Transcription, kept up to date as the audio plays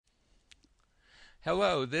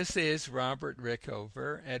Hello, this is Robert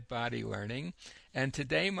Rickover at Body Learning, and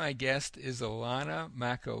today my guest is Alana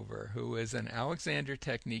Machover, who is an Alexander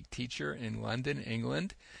Technique teacher in London,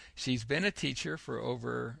 England. She's been a teacher for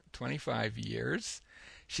over 25 years.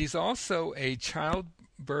 She's also a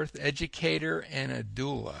childbirth educator and a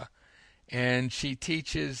doula, and she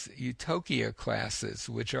teaches Eutokia classes,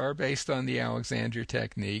 which are based on the Alexander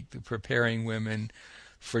Technique, the preparing women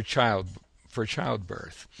for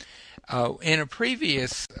childbirth. In a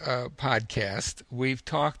previous podcast, we've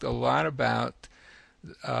talked a lot about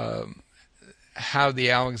how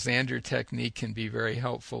the Alexander Technique can be very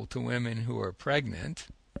helpful to women who are pregnant.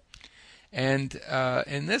 And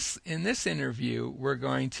in this interview, we're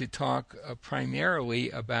going to talk primarily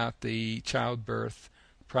about the childbirth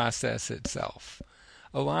process itself.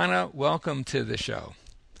 Alana, welcome to the show.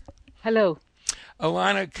 Hello.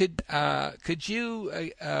 Alana, could you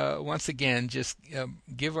once again just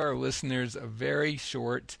give our listeners a very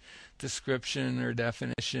short description or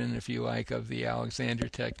definition, if you like, of the Alexander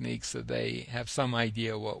Technique so they have some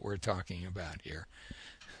idea what we're talking about here?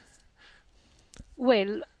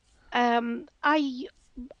 Well, I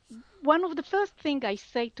one of the first thing I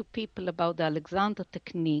say to people about the Alexander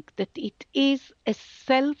Technique that it is a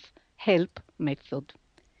self-help method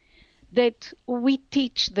that we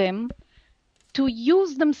teach them to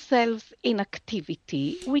use themselves in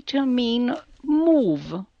activity, which I mean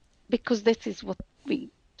move, because this is what we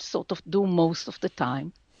sort of do most of the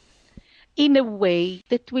time, in a way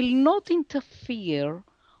that will not interfere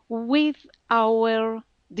with our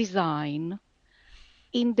design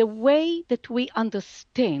in the way that we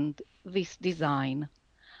understand this design.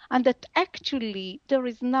 And that actually there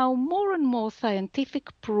is now more and more scientific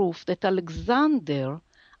proof that Alexander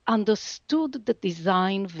understood the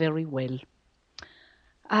design very well.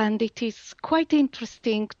 And it is quite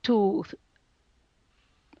interesting to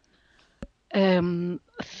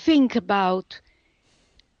think about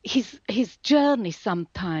his journey.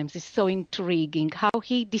 Sometimes is so intriguing how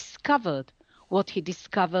he discovered what he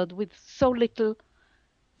discovered with so little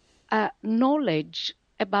knowledge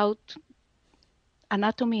about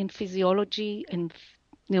anatomy and physiology and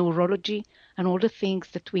neurology and all the things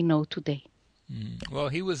that we know today. Well,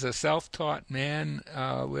 he was a self-taught man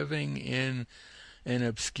living in an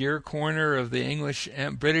obscure corner of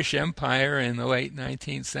the British Empire in the late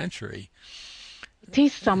 19th century. It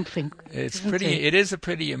is something. It is a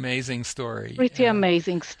pretty amazing story. Pretty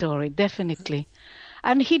amazing story, definitely.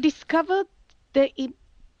 And he discovered that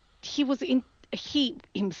he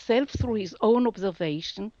himself, through his own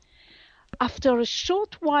observation, after a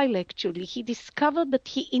short while actually, he discovered that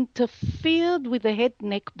he interfered with the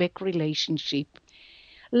head-neck-back relationship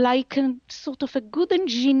like a sort of a good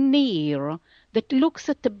engineer that looks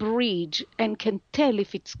at the bridge and can tell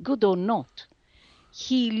if it's good or not.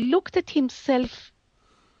 He looked at himself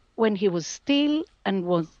when he was still and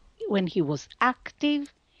when he was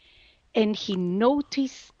active, and he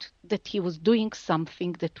noticed that he was doing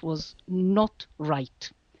something that was not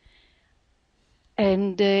right.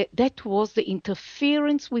 And that was the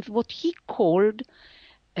interference with what he called,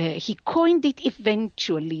 he coined it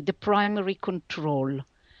eventually, the primary control,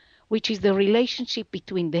 which is the relationship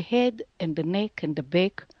between the head and the neck and the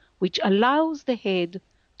back, which allows the head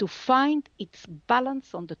to find its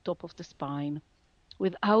balance on the top of the spine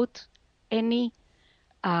without any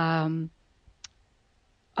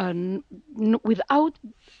without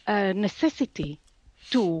necessity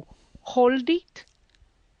to hold it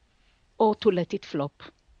or to let it flop.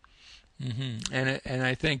 Mm-hmm. And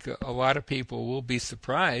I think a lot of people will be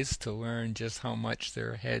surprised to learn just how much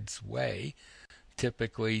their heads weigh,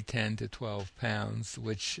 typically 10 to 12 pounds,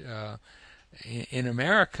 which in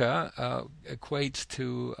America equates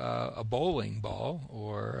to a bowling ball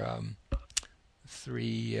or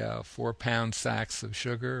 4-pound sacks of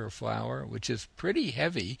sugar or flour, which is pretty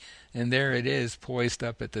heavy, and there it is poised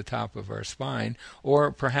up at the top of our spine,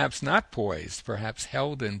 or perhaps not poised, perhaps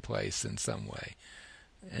held in place in some way.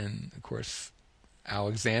 And of course,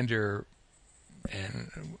 Alexander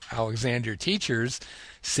teachers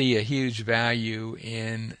see a huge value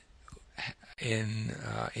in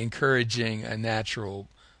encouraging a natural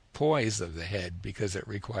poise of the head because it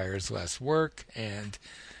requires less work and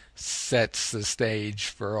sets the stage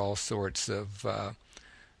for all sorts of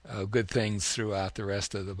good things throughout the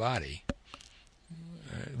rest of the body.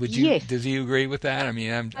 Yes. Do you agree with that? I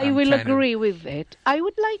mean, I will agree with that. I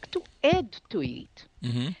would like to add to it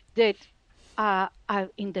that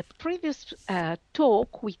in the previous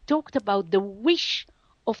talk we talked about the wish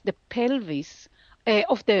of the pelvis,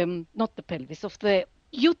 of the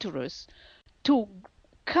uterus, to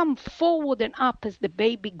come forward and up as the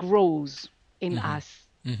baby grows in us.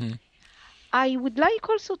 I would like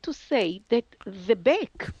also to say that the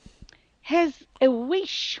back has a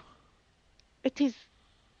wish. It is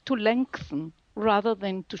to lengthen rather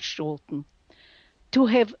than to shorten, to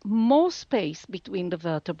have more space between the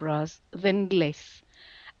vertebrae than less,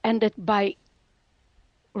 and that by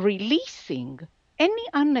releasing any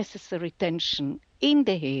unnecessary tension in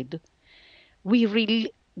the head,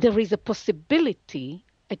 there is a possibility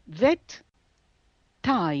at that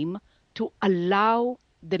time to allow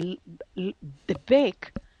the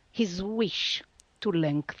back his wish to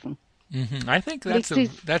lengthen. Mm-hmm. I think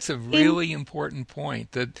that's a really important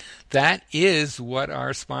point. That is what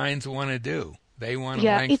our spines want to do. They want to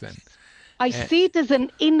lengthen. I see it as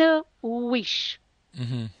an inner wish.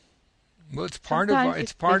 Mm-hmm. Well,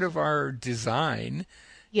 it's part of our design,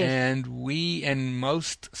 yes. And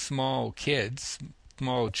most small children,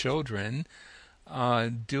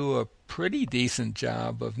 do a pretty decent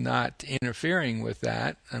job of not interfering with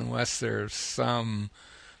that unless there's some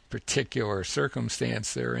particular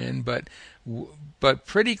circumstance they're in. But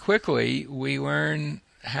pretty quickly we learn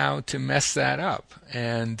how to mess that up,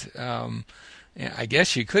 and I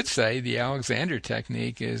guess you could say the Alexander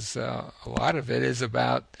technique is a lot of it is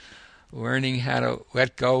about learning how to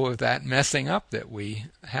let go of that messing up that we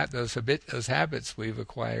have, those habits we've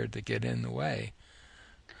acquired that get in the way.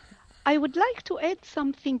 I would like to add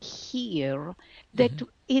something here that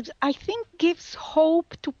I think gives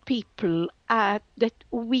hope to people that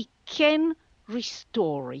we can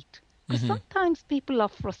restore it. Because sometimes people are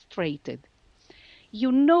frustrated.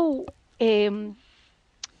 You know, as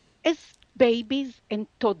babies and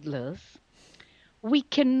toddlers, we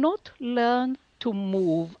cannot learn to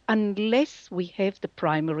move unless we have the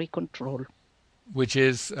primary control. Which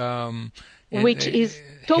is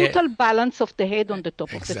total balance of the head on the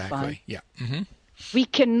top of the spine. Yeah. Mm-hmm. We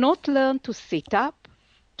cannot learn to sit up,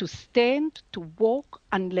 to stand, to walk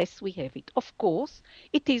unless we have it. Of course,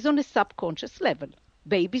 it is on a subconscious level.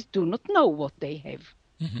 Babies do not know what they have,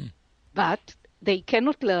 but they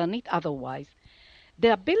cannot learn it otherwise.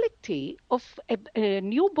 The ability of a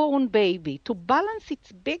newborn baby to balance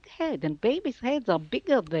its big head, and babies' heads are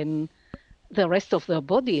bigger than the rest of their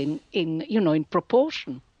body in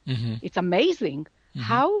proportion. It's amazing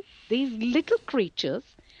how these little creatures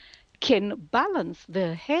can balance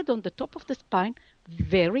their head on the top of the spine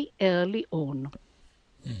very early on.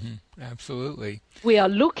 Absolutely. We are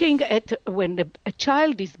looking at when a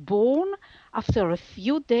child is born, after a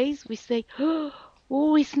few days we say,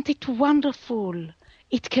 oh, isn't it wonderful?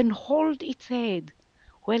 It can hold its head.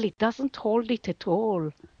 Well, it doesn't hold it at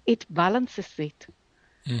all. It balances it.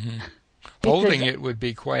 Holding it would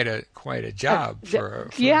be quite a job for a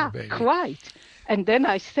baby. Yeah, quite. And then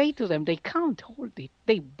I say to them, they can't hold it.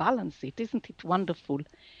 They balance it. Isn't it wonderful?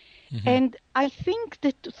 And I think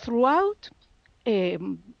that throughout, let's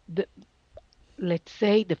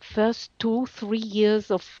say, the first 2-3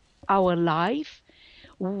 years of our life,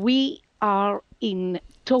 we are in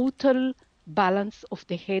total balance of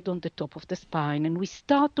the head on the top of the spine, and we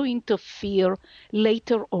start to interfere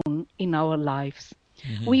later on in our lives.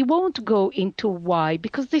 We won't go into why,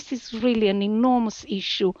 because this is really an enormous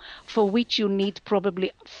issue for which you need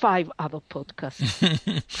probably 5 other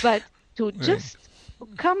podcasts. But to just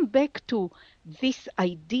come back to this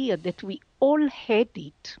idea that we all had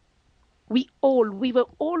it, we were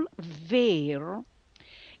all there,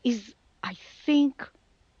 is, I think,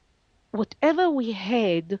 whatever we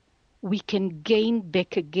had, we can gain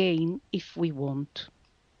back again if we want.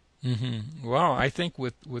 Well, I think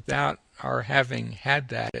without our having had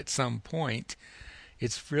that at some point,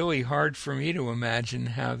 it's really hard for me to imagine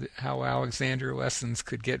how Alexander lessons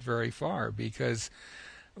could get very far, because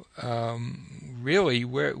really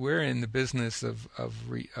we're in the business of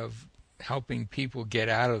helping people get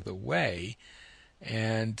out of the way,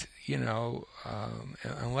 and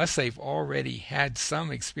unless they've already had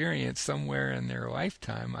some experience somewhere in their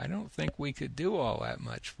lifetime, I don't think we could do all that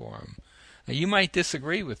much for them. Now, you might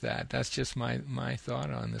disagree with that. That's just my thought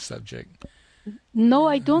on the subject. No,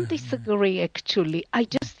 I don't disagree, actually. I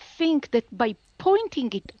just think that by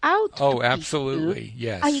pointing it out to absolutely, people,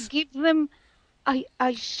 yes. I give them, I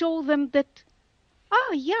show them that,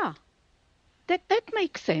 yeah, that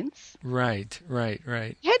makes sense. Right.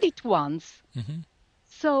 Had it once.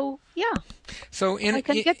 So, yeah, so I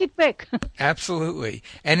can get it back. Absolutely.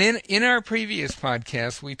 And in our previous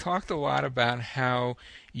podcast, we talked a lot about how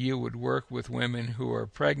you would work with women who are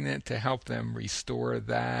pregnant to help them restore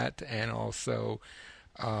that. And also,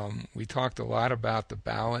 we talked a lot about the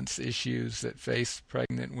balance issues that face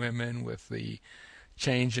pregnant women with the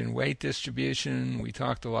change in weight distribution. We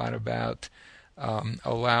talked a lot about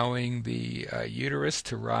allowing the uterus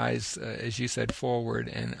to rise, as you said, forward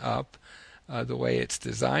and up. the way it's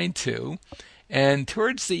designed to. And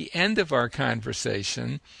towards the end of our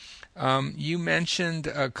conversation, you mentioned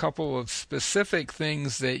a couple of specific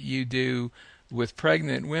things that you do with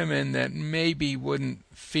pregnant women that maybe wouldn't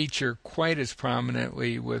feature quite as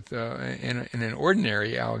prominently with in an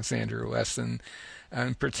ordinary Alexander lesson.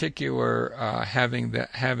 In particular,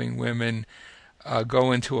 having women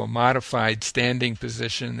go into a modified standing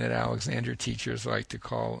position that Alexander teachers like to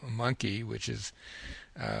call a monkey, which is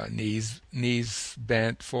knees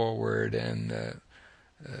bent forward and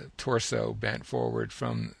torso bent forward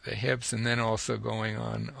from the hips, and then also going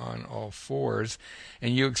on all fours.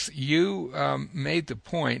 And you made the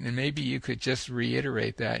point, and maybe you could just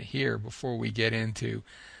reiterate that here before we get into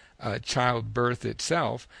childbirth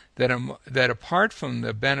itself, that apart from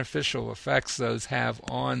the beneficial effects those have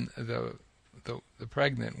on the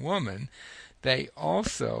pregnant woman, they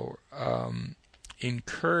also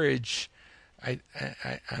encourage. I'm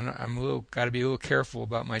got to be a little careful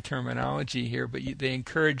about my terminology here, but they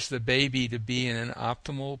encourage the baby to be in an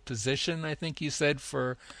optimal position, I think you said,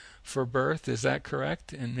 for birth. Is that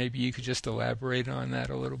correct? And maybe you could just elaborate on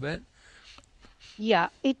that a little bit. Yeah,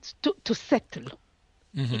 it's to settle.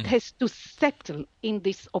 Mm-hmm. It has to settle in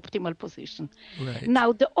this optimal position. Right.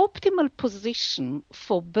 Now, the optimal position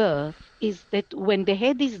for birth is that when the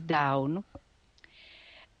head is down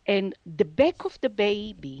and the back of the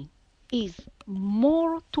baby is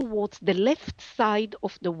more towards the left side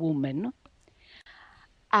of the woman,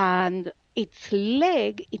 and its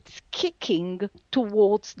leg, it's kicking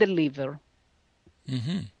towards the liver.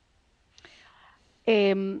 Mm-hmm.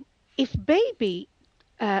 If baby,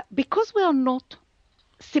 because we are not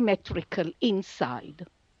symmetrical inside,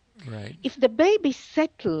 right. If the baby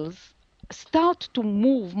start to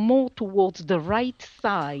move more towards the right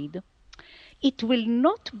side, it will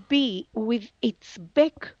not be with its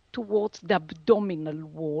back towards the abdominal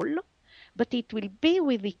wall, but it will be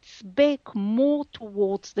with its back more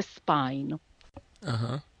towards the spine.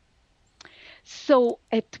 Uh-huh. So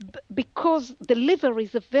because the liver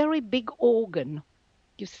is a very big organ,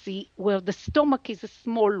 you see, where the stomach is a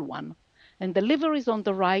small one, and the liver is on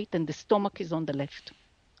the right and the stomach is on the left.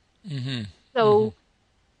 Mm-hmm. So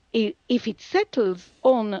if it settles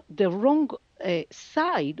on the wrong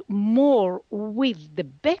side, more with the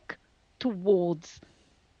back towards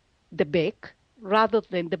the back rather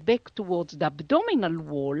than the back towards the abdominal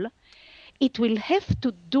wall, it will have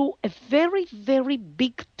to do a very, very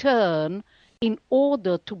big turn in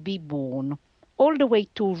order to be born, all the way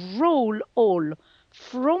to roll all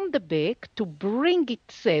from the back to bring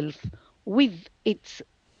itself with its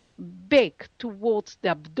back towards the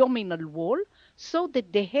abdominal wall so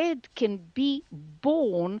that the head can be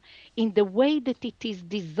born in the way that it is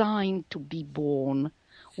designed to be born,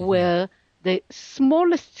 where the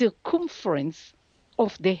smallest circumference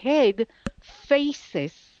of the head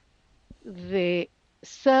faces the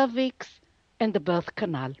cervix and the birth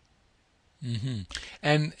canal. Mm-hmm.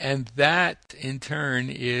 And that in turn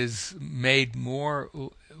is made more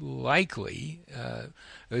likely.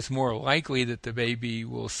 It's more likely that the baby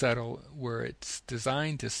will settle where it's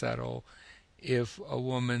designed to settle if a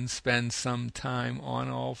woman spends some time on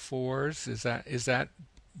all fours. Is that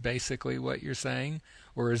basically what you're saying,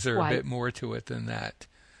 or is there a bit more to it than that?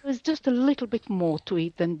 There's just a little bit more to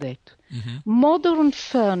it than that. Mm-hmm. Modern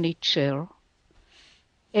furniture,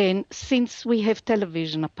 and since we have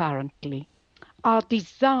television apparently, are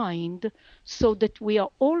designed so that we are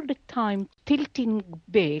all the time tilting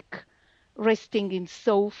back, resting in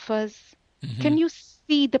sofas. Mm-hmm. Can you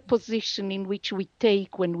see the position in which we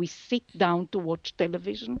take when we sit down to watch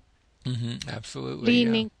television? Mm-hmm. Absolutely.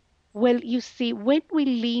 Leaning. Yeah. Well, you see, when we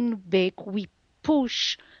lean back, we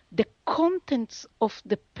push the contents of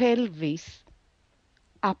the pelvis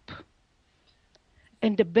up,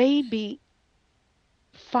 and the baby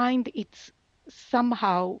it's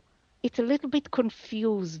a little bit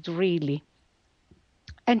confused, really.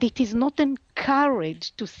 And it is not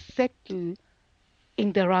encouraged to settle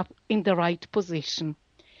in the right position.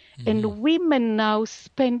 Mm-hmm. And women now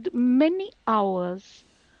spend many hours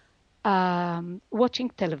watching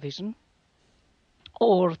television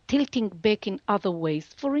or tilting back in other ways.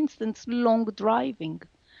 For instance, long driving,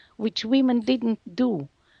 which women didn't do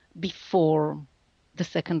before the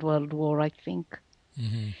Second World War, I think.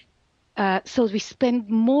 Mm-hmm. So we spend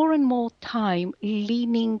more and more time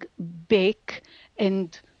leaning back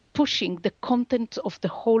and pushing the contents of the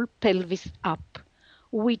whole pelvis up,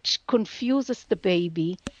 which confuses the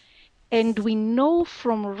baby. And we know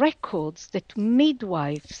from records that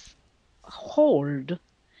midwives hold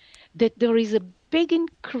that there is a big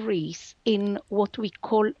increase in what we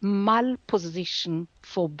call malposition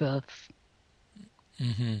for birth.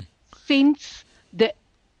 Mm-hmm. since the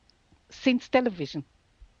since television,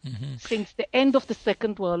 Hmm. since the end of the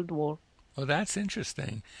Second World War. Well, that's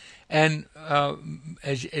interesting. And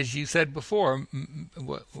as you said before,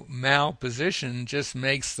 malposition just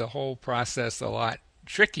makes the whole process a lot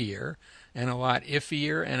trickier and a lot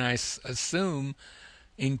iffier, and assume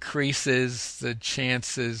increases the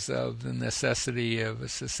chances of the necessity of a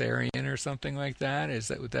cesarean or something like that.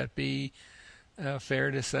 Would that be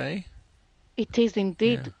fair to say? It is Yeah.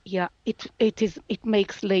 indeed, yeah. It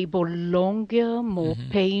makes labor longer, more Hmm.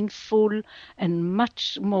 painful, and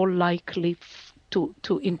much more likely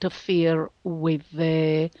to interfere with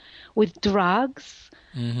drugs.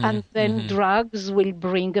 Hmm. And then Hmm. drugs will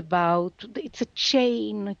bring about, it's a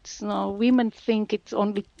chain. It's no, women think it's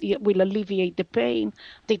only it will alleviate the pain.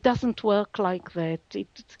 It doesn't work like that.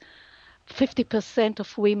 50%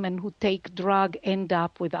 of women who take drug end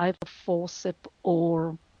up with either forceps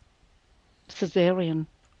or cesarean.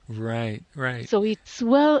 Right, right, So it's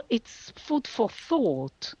food for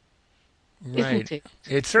thought, right. isn't it?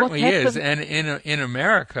 It What certainly is. happened? And in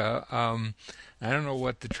America, I don't know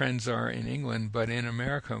what the trends are in England, but in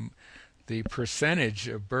America, the percentage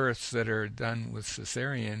of births that are done with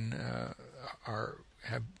cesarean are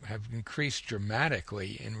have increased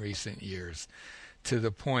dramatically in recent years, to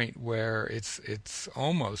the point where it's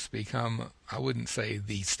almost become, I wouldn't say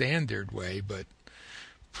the standard way, but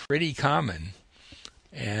pretty common.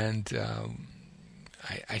 And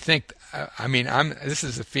I think, I mean, this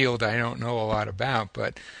is a field I don't know a lot about,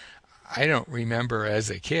 but I don't remember as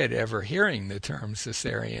a kid ever hearing the term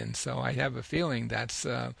cesarean, so I have a feeling that's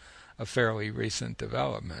a fairly recent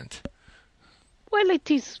development. Well, it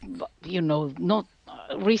is, not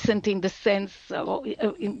recent in the sense,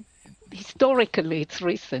 historically it's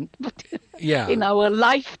recent, but Yeah, in our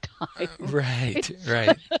lifetime, right, it's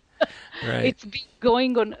right, right. it's been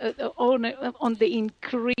going on the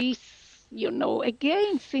increase,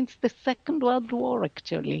 again since the Second World War,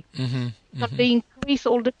 actually. Hmm. On Hmm. the increase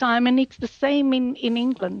all the time, and it's the same in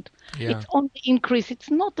England. Yeah. It's on the increase. It's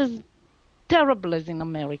not as terrible as in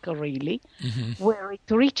America, really, Hmm. where it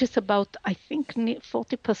reaches about, I think,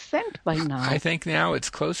 40% by I now. think now it's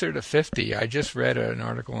closer to 50. I just read an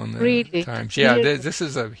article in the Really? Times. Yeah, Yes. this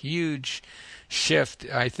is a huge shift,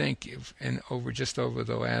 I think, in over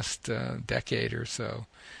the last decade or so.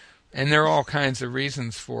 And there are all kinds of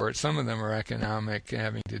reasons for it. Some of them are economic,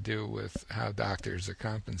 having to do with how doctors are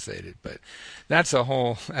compensated. But that's a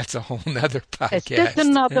whole nother Yes, that's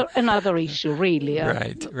podcast. another issue, really.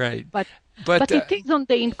 Right, right. But But but it is on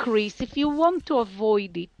the increase if you want to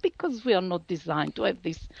avoid it, because we are not designed to have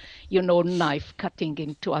this, knife cutting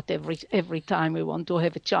into at every time we want to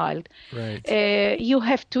have a child. right. You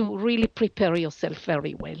have to really prepare yourself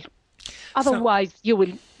very well. So, Otherwise,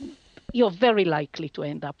 you're very likely to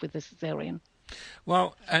end up with a cesarean.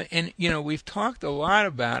 well, and we've talked a lot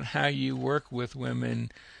about how you work with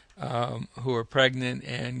women who are pregnant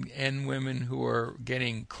and women who are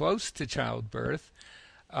getting close to childbirth.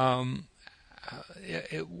 Um,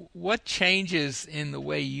 what changes in the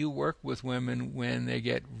way you work with women when they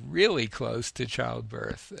get really close to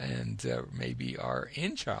childbirth and maybe are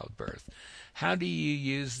in childbirth? How do you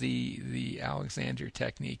use the Alexander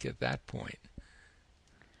technique at that point?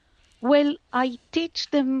 Well, I teach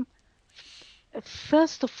them,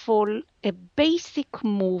 first of all, a basic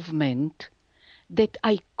movement that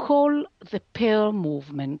I call the pair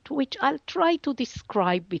movement, which I'll try to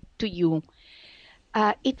describe it to you.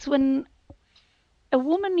 It's when a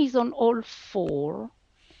woman is on all four,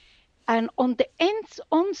 and on the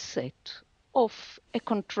onset of a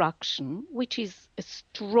contraction, which is a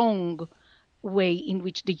strong way in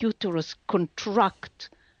which the uterus contract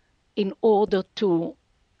in order to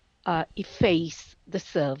efface the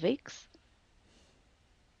cervix,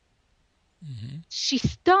 Hmm. she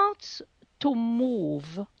starts to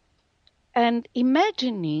move, and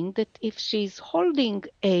imagining that if she's holding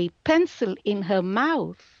a pencil in her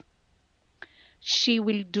mouth, she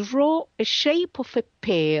will draw a shape of a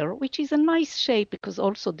pear, which is a nice shape because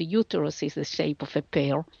also the uterus is the shape of a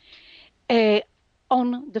pear, uh,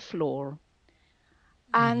 on the floor.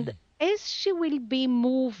 And Hmm. as she will be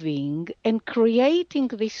moving and creating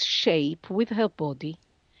this shape with her body,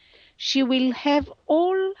 she will have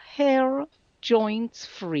all her joints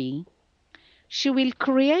free. She will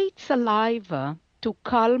create saliva to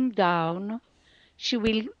calm down. She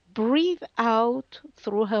will breathe out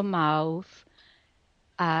through her mouth.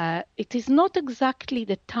 It is not exactly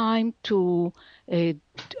the time to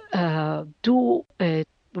do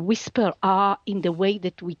whisper R in the way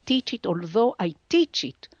that we teach it, although I teach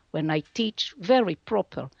it when I teach very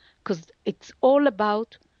proper, because it's all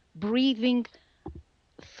about breathing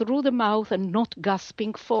through the mouth and not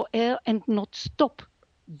gasping for air and not stop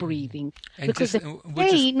breathing. And because just, the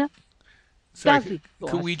pain does it to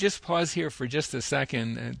could us. we just pause here for just a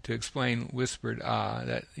second to explain whispered ah?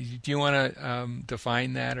 Do you want to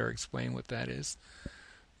define that or explain what that is?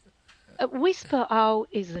 Whisper ow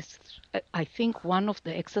is, I think, one of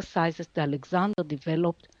the exercises that Alexander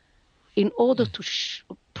developed in order to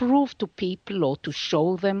prove to people or to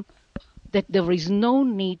show them that there is no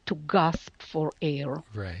need to gasp for air.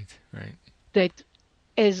 Right. That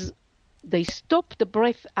as they stop the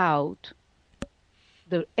breath out,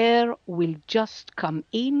 the air will just come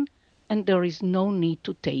in and there is no need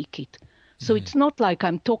to take it. So it's not like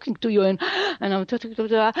I'm talking to you and I'm talking to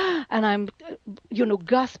you and I'm,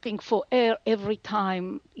 gasping for air every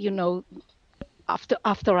time,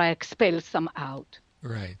 after I expel some out.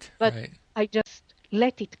 Right. But right. I just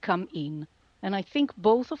let it come in. And I think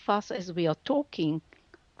both of us, as we are talking,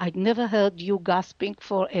 I'd never heard you gasping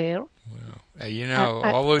for air. Well,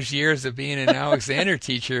 all those years of being an Alexander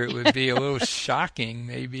teacher, it would be a little shocking,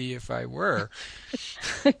 maybe, if I were.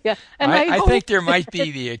 Yeah, and I think there might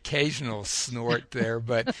be the occasional snort there,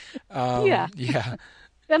 but yeah.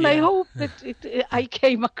 And I hope that I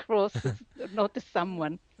came across as not as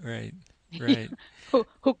someone right.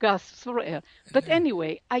 who gasps for air. But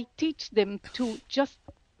anyway, I teach them to just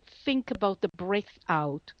think about the breath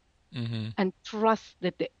out and trust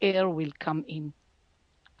that the air will come in.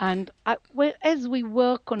 And as we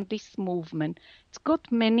work on this movement, it's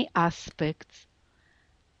got many aspects.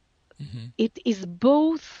 It is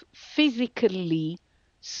both physically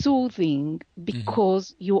soothing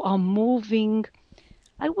because you are moving.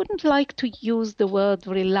 I wouldn't like to use the word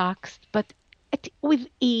relaxed, but with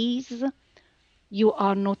ease. You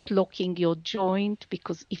are not locking your joint,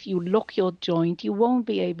 because if you lock your joint, you won't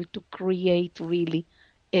be able to create really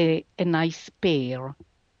a nice pair.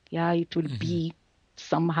 Yeah, it will be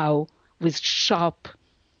somehow with sharp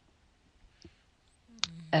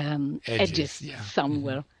edges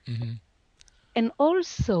somewhere. And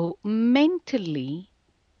also mentally,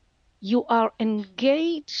 you are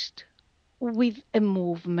engaged with a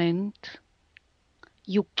movement.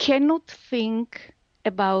 You cannot think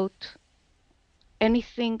about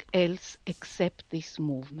anything else except this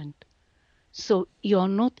movement. So you're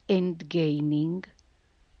not end gaining.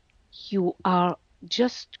 You are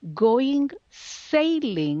just going,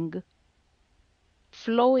 sailing,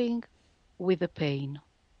 flowing with the pain.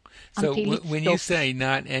 So when you say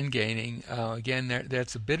not end gaining, again,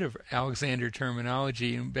 that's a bit of Alexander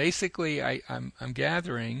terminology, and basically, I'm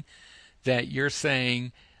gathering that you're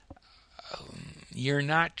saying you're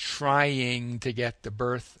not trying to get the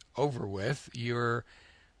birth over with. You're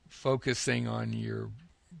focusing on your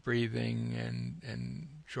breathing and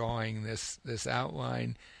drawing this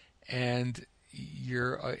outline, and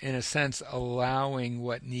you're in a sense allowing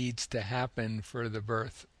what needs to happen for the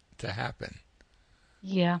birth to happen.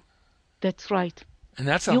 Yeah, that's right. And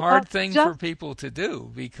that's a hard thing for people to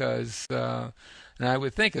do, because and I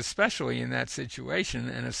would think especially in that situation,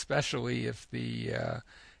 and especially if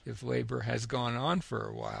if labor has gone on for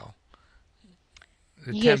a while,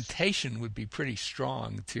 the temptation would be pretty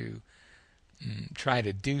strong to try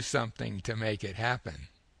to do something to make it happen.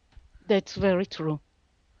 That's very true.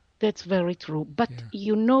 That's very true. But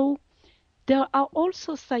there are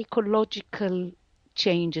also psychological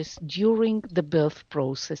changes during the birth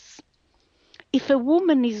process. If a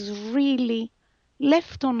woman is really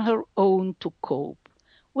left on her own to cope,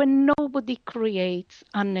 when nobody creates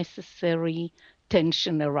unnecessary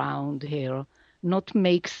tension around her, not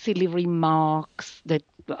make silly remarks that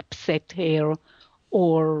upset her,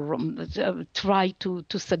 or try to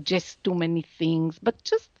suggest too many things, but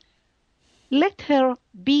just let her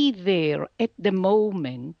be there at the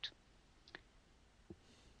moment.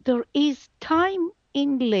 There is time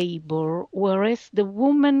in labor, whereas the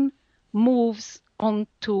woman moves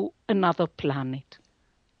onto another planet.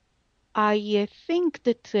 I think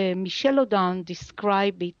that Michel Audin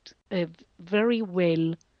described it very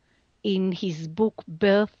well in his book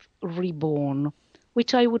Birth Reborn,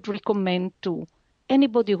 which I would recommend to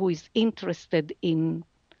anybody who is interested in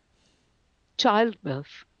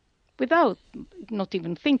childbirth without not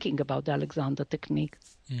even thinking about the Alexander technique.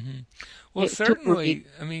 Well, certainly,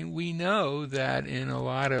 I mean, we know that in a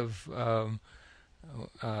lot of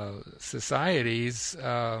societies,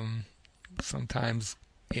 sometimes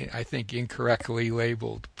I think incorrectly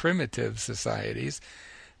labeled primitive societies,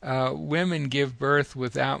 women give birth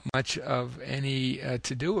without much of any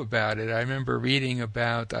to do about it. I remember reading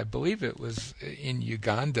about, I believe it was in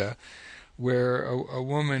Uganda, where a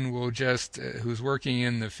woman will just, who's working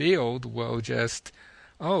in the field, will just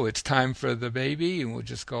oh, it's time for the baby, and we'll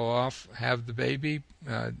just go off, have the baby,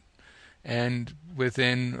 and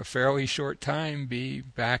within a fairly short time be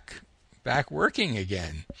back working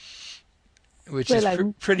again, which is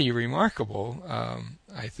Well, pretty remarkable,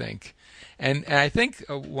 I think. And I think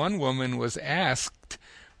one woman was asked,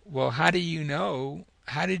 well, how do you know?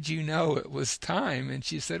 How did you know it was time? And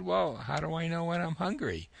she said, well, how do I know when I'm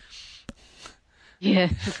hungry?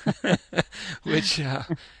 yes, Which that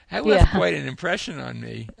left yeah, quite an impression on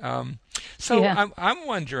me. So yeah. I'm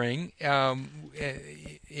wondering,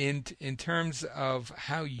 in terms of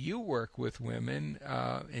how you work with women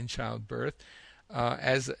in childbirth,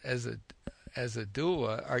 as a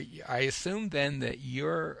doula, I assume then that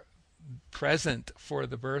you're present for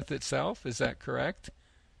the birth itself. Is that correct?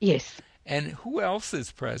 Yes. And who else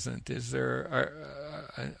is present? Is there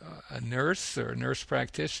a nurse or a nurse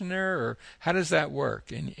practitioner, or how does that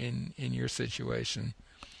work in your situation?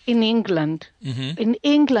 In England, Hmm.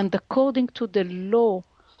 according to the law,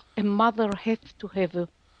 a mother has to have a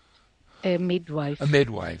A midwife.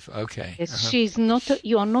 midwife. Okay. Yes, Uh-huh. she's not.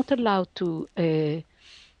 You are not allowed to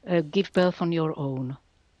give birth on your own.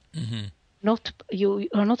 Hmm. Not you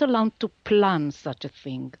are not allowed to plan such a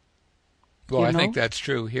thing. Well, You I think know? that's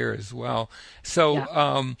true here as well. So,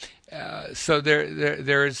 Yeah. so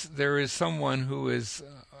there is someone who is,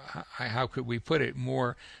 how could we put it,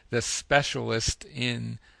 more the specialist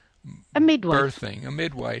in A midwife. birthing, a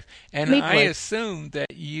midwife. And I Midwife. assume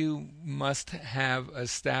that you must have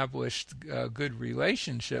established good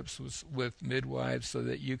relationships with midwives so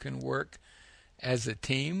that you can work as a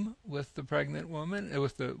team with the pregnant woman,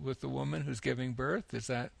 with the woman who's giving birth. Was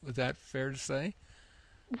that fair to say?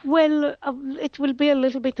 Well, it will be a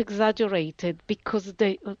little bit exaggerated because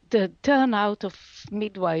the turnout of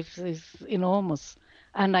midwives is enormous,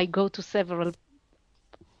 and I go to several,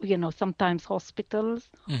 sometimes hospitals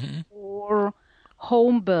Hmm. or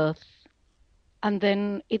home birth, and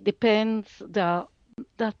then it depends. There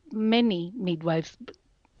are many midwives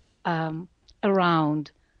um,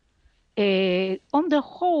 around. On the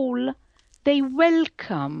whole, they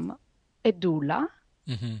welcome a doula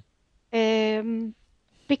Hmm. um,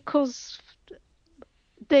 because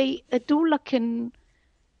a doula can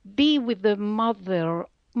be with the mother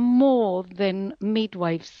more than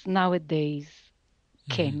midwives nowadays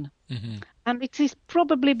Hmm. can. Hmm. And it is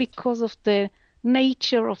probably because of the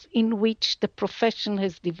nature of in which the profession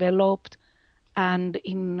has developed and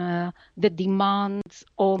in the demands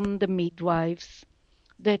on the midwives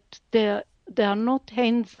that they are not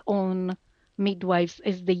hands-on midwives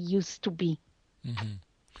as they used to be. Hmm.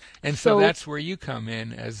 And so So that's where you come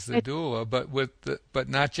in as the it, doula, but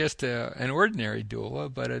not just an ordinary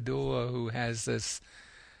doula, but a doula who has this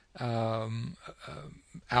um,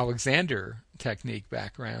 Alexander technique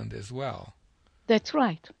background as well. that's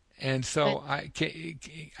right. And Uh, so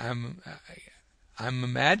I'm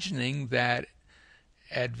imagining that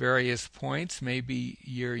at various points, maybe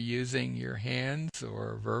you're using your hands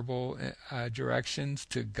or verbal directions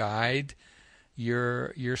to guide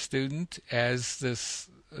your student as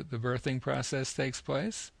the birthing process takes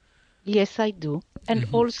place. yes, I do. And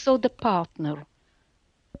Hmm. also the partner.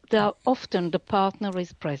 Often the partner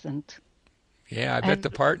is present. Yeah, I bet And the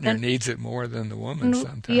partner and needs it more than the woman yeah,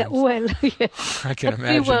 sometimes. well, yes. I can But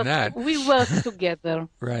imagine that. we work together.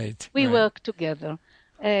 Right, We right. work together.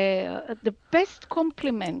 The best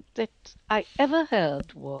compliment that I ever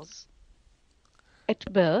heard was at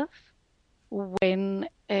birth when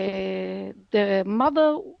the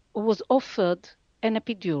mother was offered an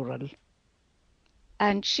epidural.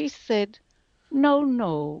 And she said, no,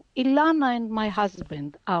 no, Ilana and my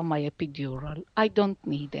husband are my epidural. I don't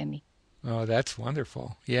need any. Oh, that's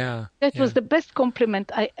wonderful. Yeah, That was yeah. the best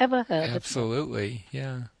compliment I ever heard at birth. Absolutely.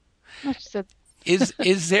 Yeah. No, she said,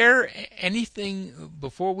 Is there anything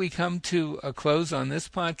before we come to a close on this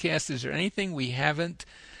podcast? Is there anything we haven't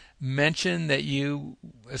mentioned that you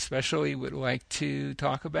especially would like to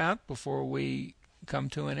talk about before we come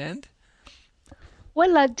to an end?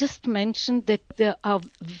 well, I just mentioned that there are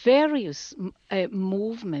various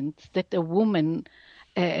movements that a woman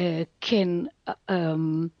can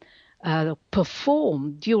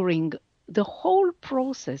perform during the whole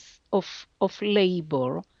process of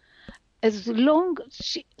labor, as long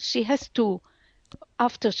she has to,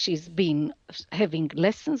 after she's been having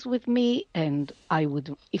lessons with me, and I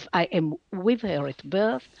would, if I am with her at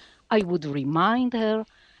birth, I would remind her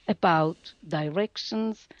about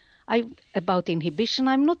directions, about inhibition.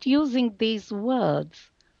 I'm not using these words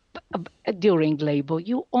during labor.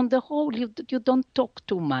 You, on the whole, you don't talk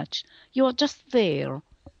too much. You are just there,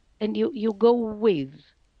 and you go with,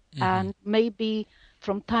 Hmm. and maybe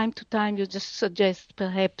from time to time you just suggest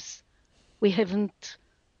perhaps we haven't.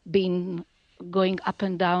 been going up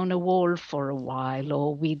and down a wall for a while,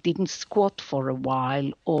 or we didn't squat for a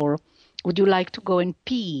while, or would you like to go and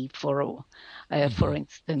pee for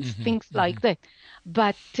instance, things like that.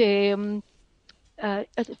 But to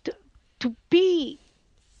be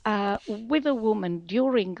with a woman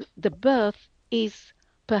during the birth is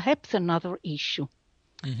perhaps another issue.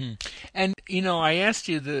 Mm-hmm. And I asked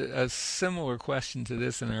you a similar question to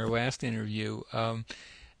this in our last interview. Uh,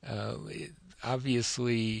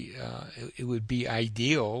 Obviously, it would be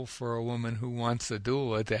ideal for a woman who wants a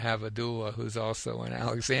doula to have a doula who's also an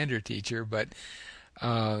Alexander teacher, but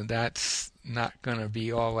that's not going to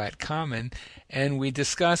be all that common. And we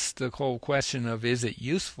discussed the whole question of, is it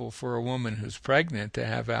useful for a woman who's pregnant to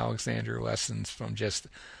have Alexander lessons from just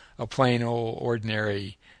a plain old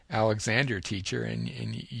ordinary Alexander teacher? And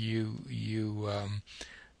you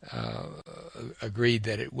agreed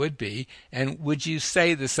that it would be. And would you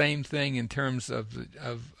say the same thing in terms of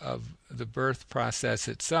the birth process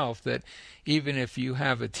itself, that even if you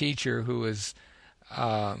have a teacher who is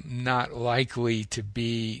not likely to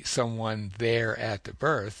be someone there at the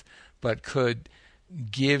birth, but could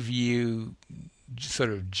give you sort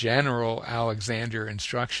of general Alexander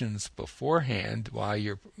instructions beforehand while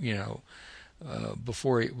you're,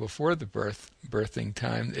 before the birthing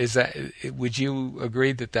time, would you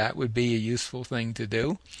agree that that would be a useful thing to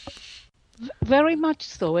do? Very much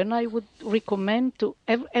so, and I would recommend to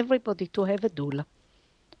everybody to have a doula.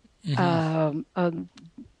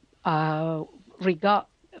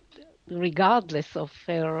 Regardless of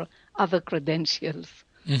her other credentials.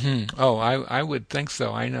 Oh, I would think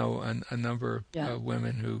so. I know a number of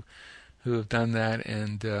women who have done that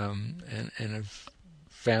and have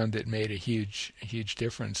found it made a huge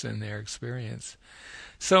difference in their experience.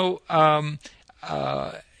 So,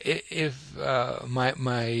 if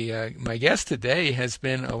my guest today has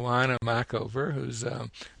been Ilana Machover, who's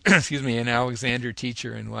excuse me, an Alexander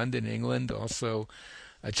teacher in London, England, also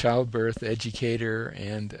a childbirth educator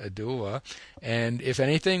and a doula. And if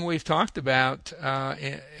anything we've talked about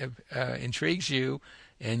intrigues you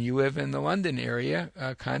and you live in the London area,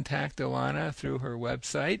 contact Ilana through her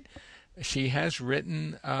website. She has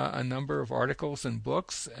written a number of articles and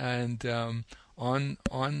books and on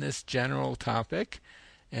this general topic,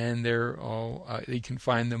 and they're all you can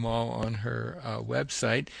find them all on her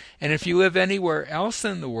website. And if you live anywhere else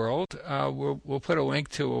in the world, we'll put a link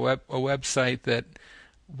to a website that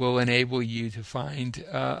will enable you to find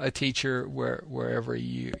a teacher wherever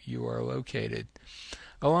you are located.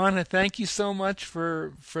 Ilana, thank you so much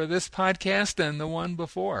for this podcast and the one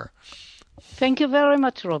before. Thank you very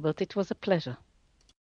much, Robert. It was a pleasure.